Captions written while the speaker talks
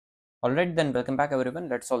Alright then, welcome back everyone.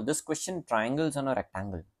 Let's solve this question, triangles on a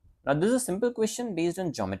rectangle. Now this is a simple question based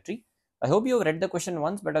on geometry. I hope you have read the question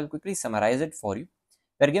once, but I'll quickly summarize it for you.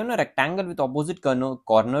 We are given a rectangle with opposite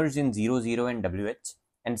corners in 0, 0 and WH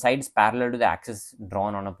and sides parallel to the axis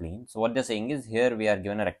drawn on a plane. So what they're saying is here we are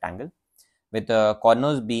given a rectangle with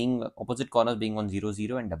opposite corners being on 0,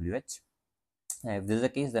 0 and WH. If this is the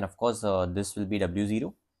case, then of course this will be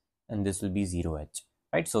W0 and this will be 0H,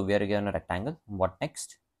 right? So we are given a rectangle. What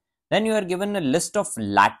next? Then you are given a list of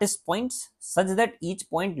lattice points such that each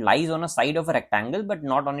point lies on a side of a rectangle but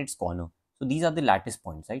not on its corner. So these are the lattice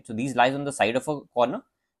points, right? So these lies on the side of a corner,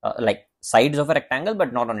 like sides of a rectangle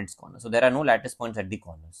but not on its corner. So there are no lattice points at the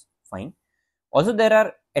corners. Fine. Also, there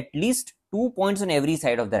are at least 2 points on every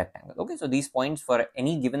side of the rectangle. Okay, so these points for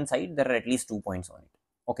any given side, there are at least 2 points on it.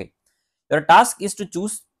 Okay. Your task is to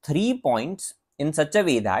choose 3 points in such a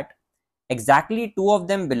way that exactly 2 of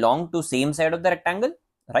them belong to same side of the rectangle,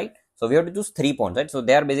 right? So we have to choose 3 points, right? So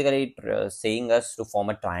they are basically saying us to form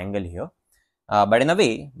a triangle here, but in a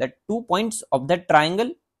way that 2 points of that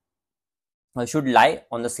triangle should lie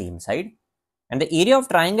on the same side, and the area of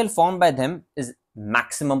triangle formed by them is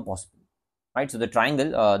maximum possible, right? So the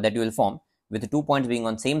triangle that you will form with the 2 points being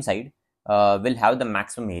on same side will have the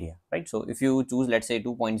maximum area, right? So if you choose, let's say,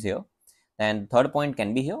 2 points here, then the third point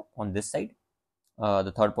can be here on this side,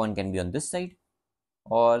 the third point can be on this side,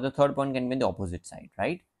 or the third point can be on the opposite side,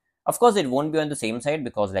 right? Of course, it won't be on the same side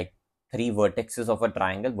because like 3 vertices of a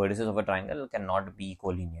triangle cannot be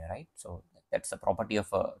collinear, right? So that's the property of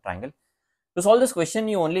a triangle. To solve this question,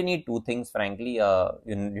 you only need 2 things, frankly.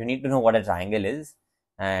 You need to know what a triangle is,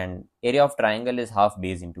 and area of triangle is half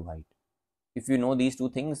base into height. If you know these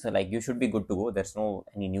 2 things, like, you should be good to go. There's no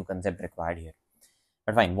any new concept required here.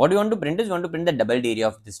 But fine, what you want to print is you want to print the doubled area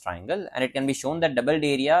of this triangle, and it can be shown that doubled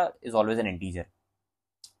area is always an integer.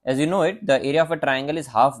 As you know it, the area of a triangle is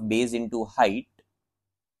half base into height.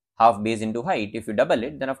 Half base into height. If you double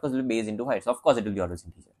it, then of course it will be base into height. So of course it will be always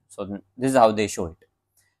integer. So this is how they show it.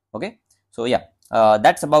 Okay. So yeah,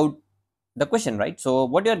 that's about the question, right? So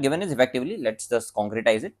what you are given is effectively, let's just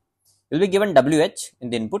concretize it. You will be given WH in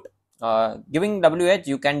the input. Giving WH,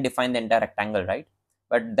 you can define the entire rectangle, right?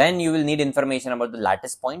 But then you will need information about the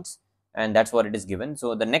lattice points, and that's what it is given.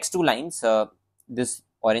 So the next 2 lines, this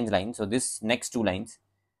orange line, so this next 2 lines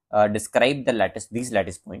describe these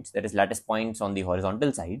lattice points, that is lattice points on the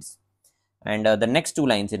horizontal sides, and the next 2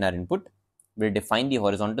 lines in our input will define the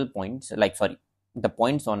horizontal points, the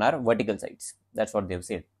points on our vertical sides. That's what they have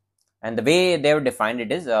said. And the way they have defined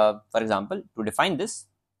it is, for example, to define this,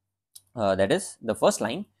 that is the first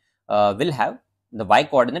line will have the y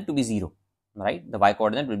coordinate to be 0, right? The y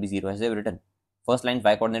coordinate will be 0 as they have written. First line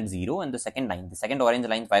y coordinate 0, and the second orange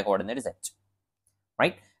line y coordinate is h,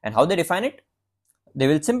 right? And how they define it? They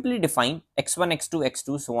will simply define x1, x2,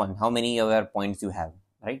 x2, so on, how many other points you have,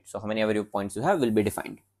 right? So how many other points you have will be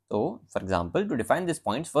defined. So for example, to define these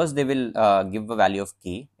points, first they will give a value of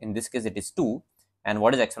k. In this case it is 2, and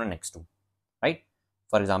what is x1 and x2, right?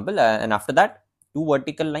 For example, and after that 2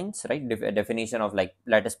 vertical lines, right? Definition of like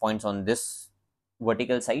lattice points on this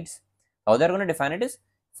vertical sides. How they are going to define it is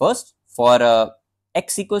first for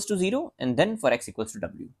x equals to 0, and then for x equals to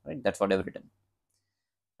w, right? That's what they have written.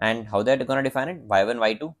 And how they're going to define it? y1,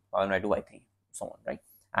 y2, y1, y2, y3, so on, right?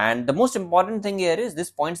 And the most important thing here is these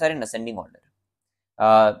points are in ascending order.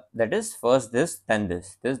 That is first this, then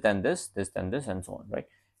this, then this, then this, and so on, right?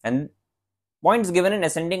 And points given in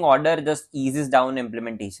ascending order just eases down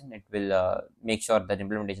implementation. It will make sure that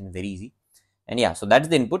implementation is very easy. And yeah, so that's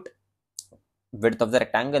the input, width of the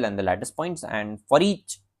rectangle and the lattice points. And for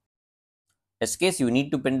each test case, you need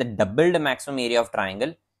to print the doubled maximum area of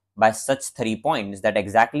triangle by such 3 points that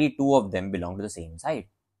exactly 2 of them belong to the same side.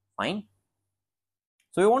 Fine.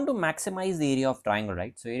 So we want to maximize the area of triangle,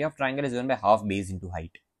 right? So area of triangle is given by half base into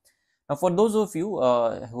height. Now for those of you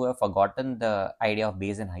who have forgotten the idea of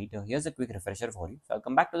base and height, here's a quick refresher for you. So I'll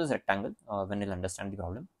come back to this rectangle when you'll understand the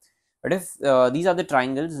problem. But if these are the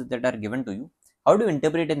triangles that are given to you, how do you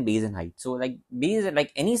interpret in base and height? So like base,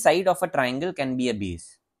 like any side of a triangle can be a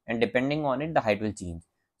base, and depending on it, the height will change.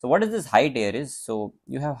 So what is this height here is? So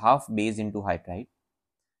you have half base into height, right?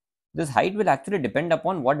 This height will actually depend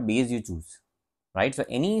upon what base you choose, right? So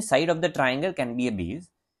any side of the triangle can be a base.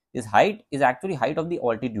 This height is actually height of the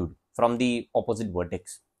altitude from the opposite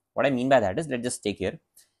vertex. What I mean by that is, let's just take here.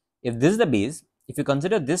 If this is the base, if you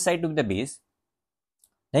consider this side to be the base,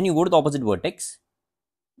 then you go to the opposite vertex.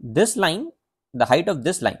 This line, the height of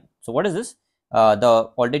this line. So what is this? The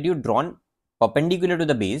altitude drawn perpendicular to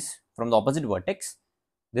the base from the opposite vertex.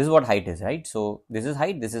 This is what height is, right? So this is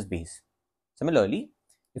height, this is base. Similarly,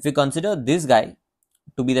 if you consider this guy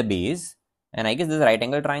to be the base, and I guess this is a right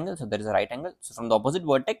angle triangle, so there is a right angle. So from the opposite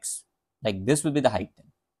vertex, like this will be the height then,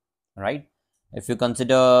 right? If you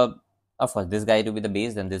consider, of course, this guy to be the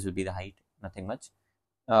base, then this will be the height, nothing much.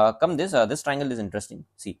 This triangle is interesting.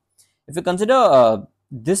 See, if you consider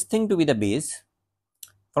this thing to be the base,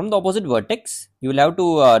 from the opposite vertex, you will have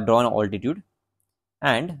to draw an altitude,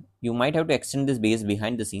 and you might have to extend this base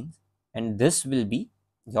behind the scenes, and this will be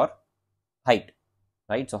your height,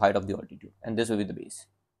 right? So height of the altitude, and this will be the base,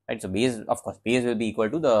 right? So base, of course, base will be equal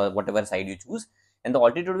to the whatever side you choose, and the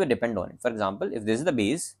altitude will depend on it. For example, if this is the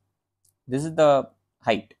base, this is the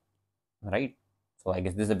height, right? So I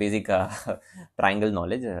guess this is a basic triangle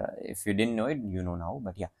knowledge. If you didn't know it, you know now.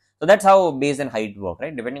 But yeah, so that's how base and height work,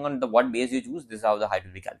 right? Depending on the what base you choose, this is how the height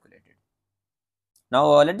will be calculated.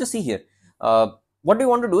 Now let's just see here. What we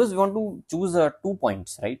want to do is we want to choose 2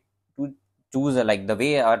 points, right? To choose like the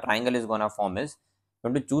way our triangle is gonna form is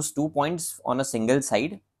we want to choose 2 points on a single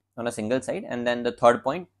side, and then the third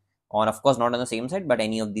point on, of course, not on the same side, but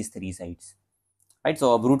any of these 3 sides. Right,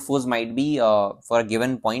 so a brute force might be for a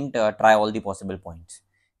given point, try all the possible points.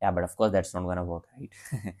 Yeah, but of course that's not gonna work, right?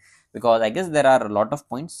 Because I guess there are a lot of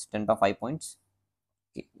points, 10 to 5 points.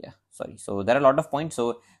 Okay, yeah, sorry. So there are a lot of points,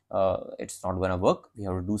 so it's not gonna work. We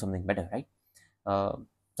have to do something better, right? So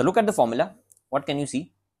look at the formula. What can you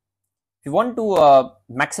see? If you want to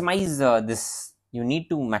maximize this, you need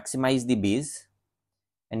to maximize the base,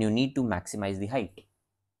 and you need to maximize the height.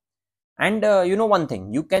 And you know one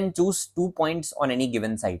thing, you can choose 2 points on any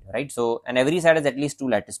given side, right? So, and every side has at least 2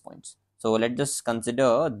 lattice points. So let's just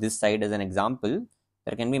consider this side as an example.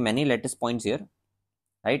 There can be many lattice points here,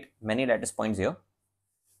 right? Many lattice points here.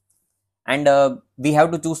 And we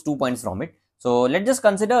have to choose 2 points from it. So let's just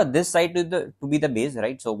consider this side to be the base,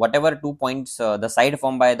 right? So whatever 2 points, the side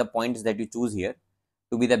formed by the points that you choose here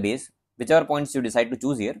to be the base, whichever points you decide to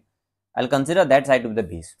choose here, I'll consider that side to be the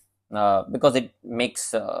base. Because it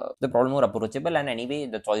makes the problem more approachable, and anyway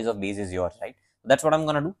the choice of base is yours, right? So that's what I'm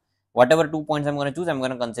gonna do. Whatever 2 points I'm gonna choose, I'm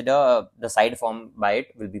gonna consider the side formed by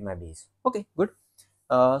it will be my base. Okay, good.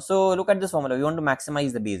 So look at this formula. We want to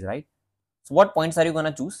maximize the base, right? So what points are you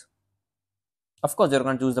gonna choose? Of course, you're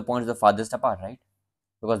gonna choose the points the farthest apart, right?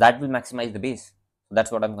 Because that will maximize the base. So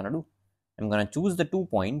that's what I'm gonna do. I'm gonna choose the 2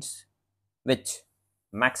 points which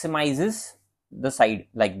maximizes the side,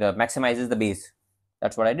 like the maximizes the base.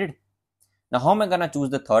 That's what I did. Now, how am I gonna choose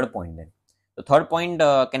the third point then? The third point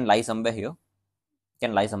can lie somewhere here,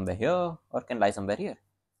 can lie somewhere here, or can lie somewhere here.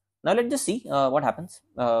 Now, let's just see what happens.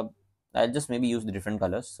 I'll just maybe use the different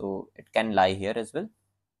colors. So, it can lie here as well,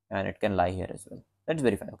 and it can lie here as well. Let's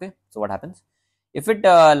verify, okay? So, what happens? If it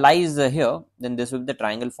lies here, then this will be the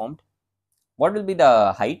triangle formed. What will be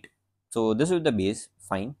the height? So, this will be the base,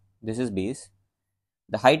 fine. This is base.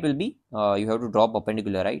 The height will be, you have to draw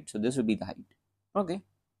perpendicular, right? So, this will be the height. Okay,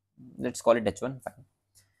 let's call it h1, fine.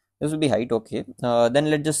 This will be height, okay. Then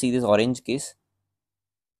let's just see this orange case.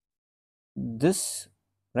 This,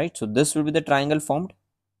 right? So this will be the triangle formed.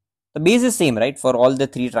 The base is same, right? For all the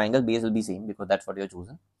 3 triangles, base will be same because that's what you have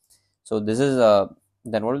chosen. So this is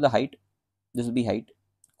then what is the height? This will be height.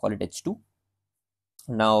 Call it h2.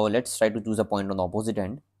 Now let's try to choose a point on the opposite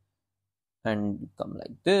end and come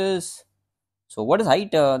like this. So what is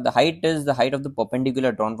height? The height is the height of the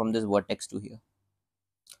perpendicular drawn from this vertex to here.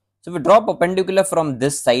 So if we draw perpendicular from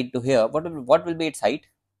this side to here, what will be its height?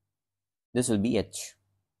 This will be h.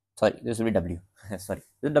 Sorry, this will be w. Sorry,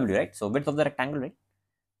 this is w, right? So width of the rectangle, right?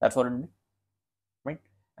 That's what it will be, right?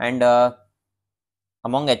 And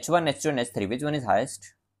among h1, h2, and h3, which one is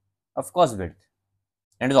highest? Of course, width.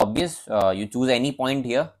 And it's obvious. You choose any point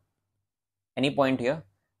here,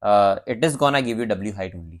 it is gonna give you w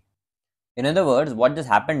height only. In other words, what just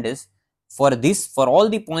happened is for all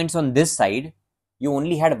the points on this side, you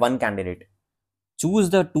only had one candidate.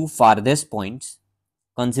 Choose the 2 farthest points,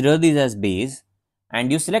 consider these as base,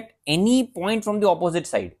 and you select any point from the opposite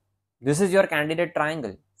side. This is your candidate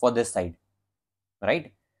triangle for this side,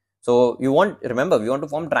 right? So remember, we want to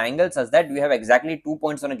form triangles such that we have exactly 2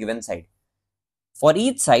 points on a given side. For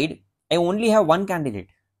each side, I only have one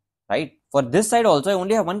candidate, right? For this side also, I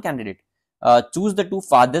only have one candidate. Choose the 2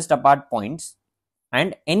 farthest apart points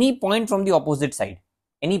and any point from the opposite side,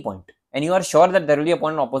 any point. And you are sure that there will be a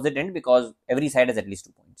point on opposite end because every side has at least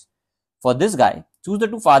 2 points. For this guy, choose the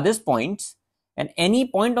 2 farthest points and any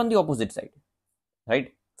point on the opposite side,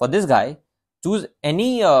 right? For this guy, choose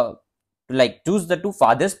any choose the 2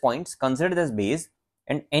 farthest points, considered as base,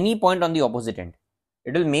 and any point on the opposite end.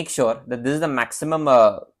 It will make sure that this is the maximum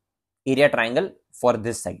area triangle for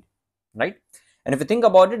this side, right? And if you think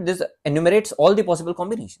about it, this enumerates all the possible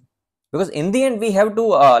combinations. Because in the end, we have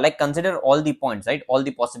to consider all the points, right? All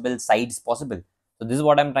the possible sides possible. So this is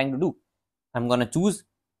what I'm trying to do. I'm going to choose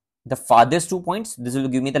the farthest 2 points. This will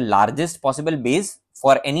give me the largest possible base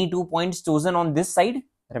for any 2 points chosen on this side.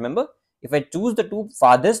 Remember, if I choose the two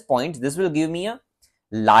farthest points, this will give me a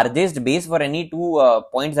largest base for any two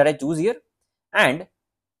points that I choose here, and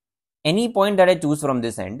any point that I choose from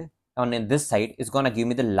this end on this side is going to give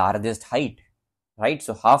me the largest height, right?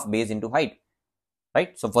 So half base into height,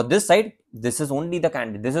 right? So for this side, this is only the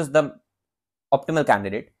candidate, this is the optimal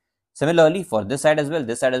candidate. Similarly for this side as well,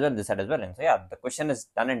 this side as well, this side as well. And so yeah, the question is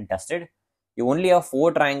done and dusted. You only have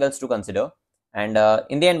 4 triangles to consider, and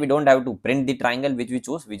in the end we don't have to print the triangle which we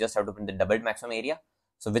chose, we just have to print the doubled maximum area.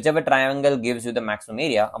 So whichever triangle gives you the maximum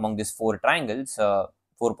area among these 4 triangles,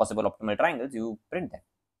 4 possible optimal triangles, you print them.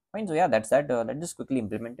 Fine. So yeah, that's that. Let's just quickly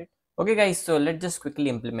implement it. Okay guys, so let's just quickly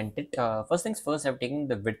implement it. First things first, I've taken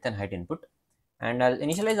the width and height input, and I'll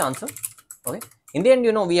initialize the answer. Okay. In the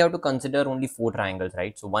end, we have to consider only 4 triangles,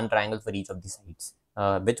 right? So one triangle for each of the sides.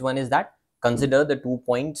 Which one is that? Consider the 2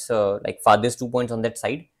 points, like farthest 2 points on that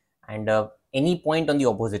side, and any point on the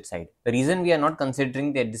opposite side. The reason we are not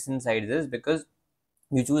considering the adjacent sides is because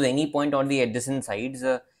you choose any point on the adjacent sides,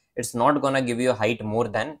 it's not gonna give you a height more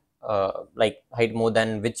than height more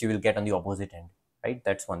than which you will get on the opposite end, right?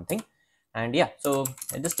 That's one thing. And yeah, so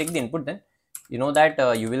I just take the input. Then you know that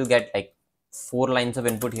you will get like 4 lines of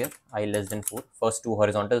input here. I less than 4, first 2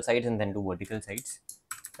 horizontal sides and then 2 vertical sides.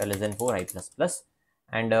 I less than 4, I plus plus,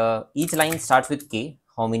 and each line starts with k.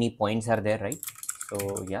 How many points are there, right?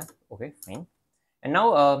 So yeah, okay, fine. And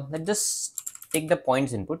now let's just take the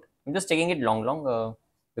points input. I'm just taking it long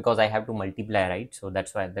because I have to multiply, right? So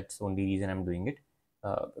that's why, that's the only reason I'm doing it,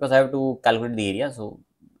 because I have to calculate the area, so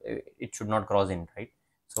it should not cross in, right?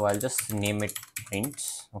 So I'll just name it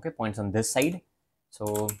points. Okay, points on this side.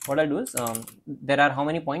 So what I'll do is, there are how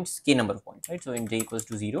many points? K number of points, right? So in j equals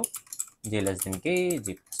to 0, j less than k,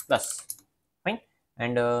 j plus plus. Fine.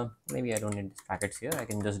 And maybe I don't need brackets here. I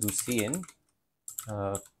can just do cn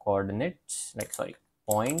coordinates, like sorry,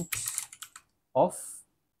 points of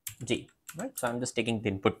j, right? So I'm just taking the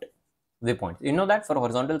input waypoints. You know that for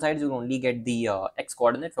horizontal sides you only get the x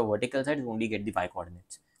coordinate, for vertical sides you only get the y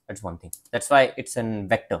coordinates. That's one thing. That's why it's an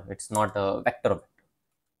vector, it's not a vector.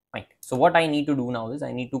 Right. So what I need to do now is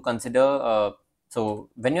I need to consider, so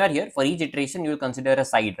when you are here, for each iteration you will consider a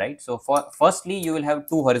side, right? So for firstly you will have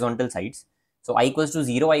 2 horizontal sides. So I equals to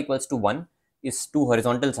 0, I equals to 1 is 2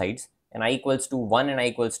 horizontal sides, and I equals to 1 and I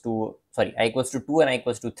equals to, sorry, I equals to 2 and I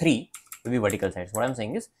equals to 3 will be vertical sides. What I'm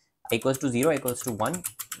saying is I equals to 0, I equals to 1,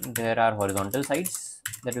 there are horizontal sides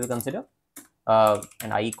that we will consider,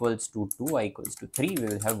 and I equals to 2, I equals to 3, we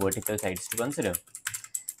will have vertical sides to consider.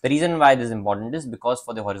 The reason why this is important is because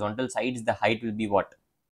for the horizontal sides, the height will be what?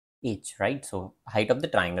 H, right? So height of the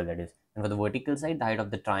triangle, that is. And for the vertical side, the height of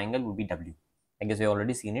the triangle will be W. I guess we have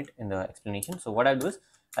already seen it in the explanation. So what I'll do is,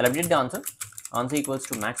 I'll update the answer. Answer equals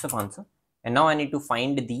to max of answer. And now I need to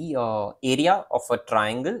find the area of a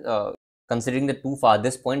triangle, considering the 2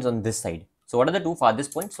 farthest points on this side. So what are the 2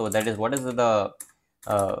 farthest points? So that is, what is the,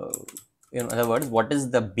 in other words, what is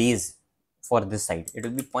the base for this side? It will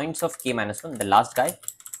be points of k minus 1, the last guy,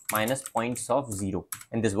 minus points of 0.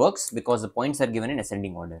 And this works because the points are given in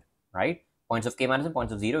ascending order, right? Points of k minus 1,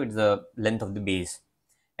 points of 0, it's the length of the base,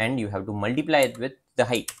 and you have to multiply it with the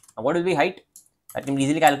height. Now what will be height? That can be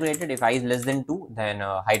easily calculated. If I is less than 2, then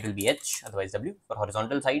height will be h, otherwise w. For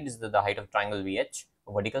horizontal side, is the height of triangle will be h,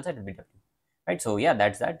 for vertical side will be w, right? So yeah,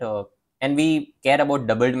 that's that. And we care about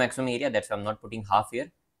doubled maximum area, that's why I'm not putting half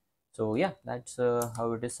here. So yeah, that's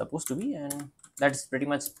how it is supposed to be, and that's pretty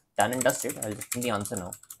much done and dusted. I'll just put the answer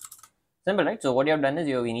now. Simple, right? So what you have done is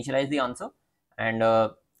you have initialized the answer, and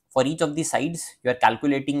for each of the sides you are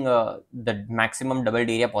calculating the maximum doubled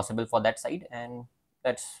area possible for that side, and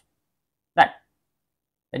that's that.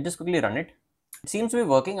 Let's just quickly run it. It seems to be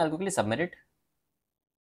working. I'll quickly submit it.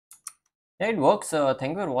 Yeah, it works.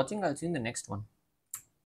 Thank you for watching. I'll see you in the next one.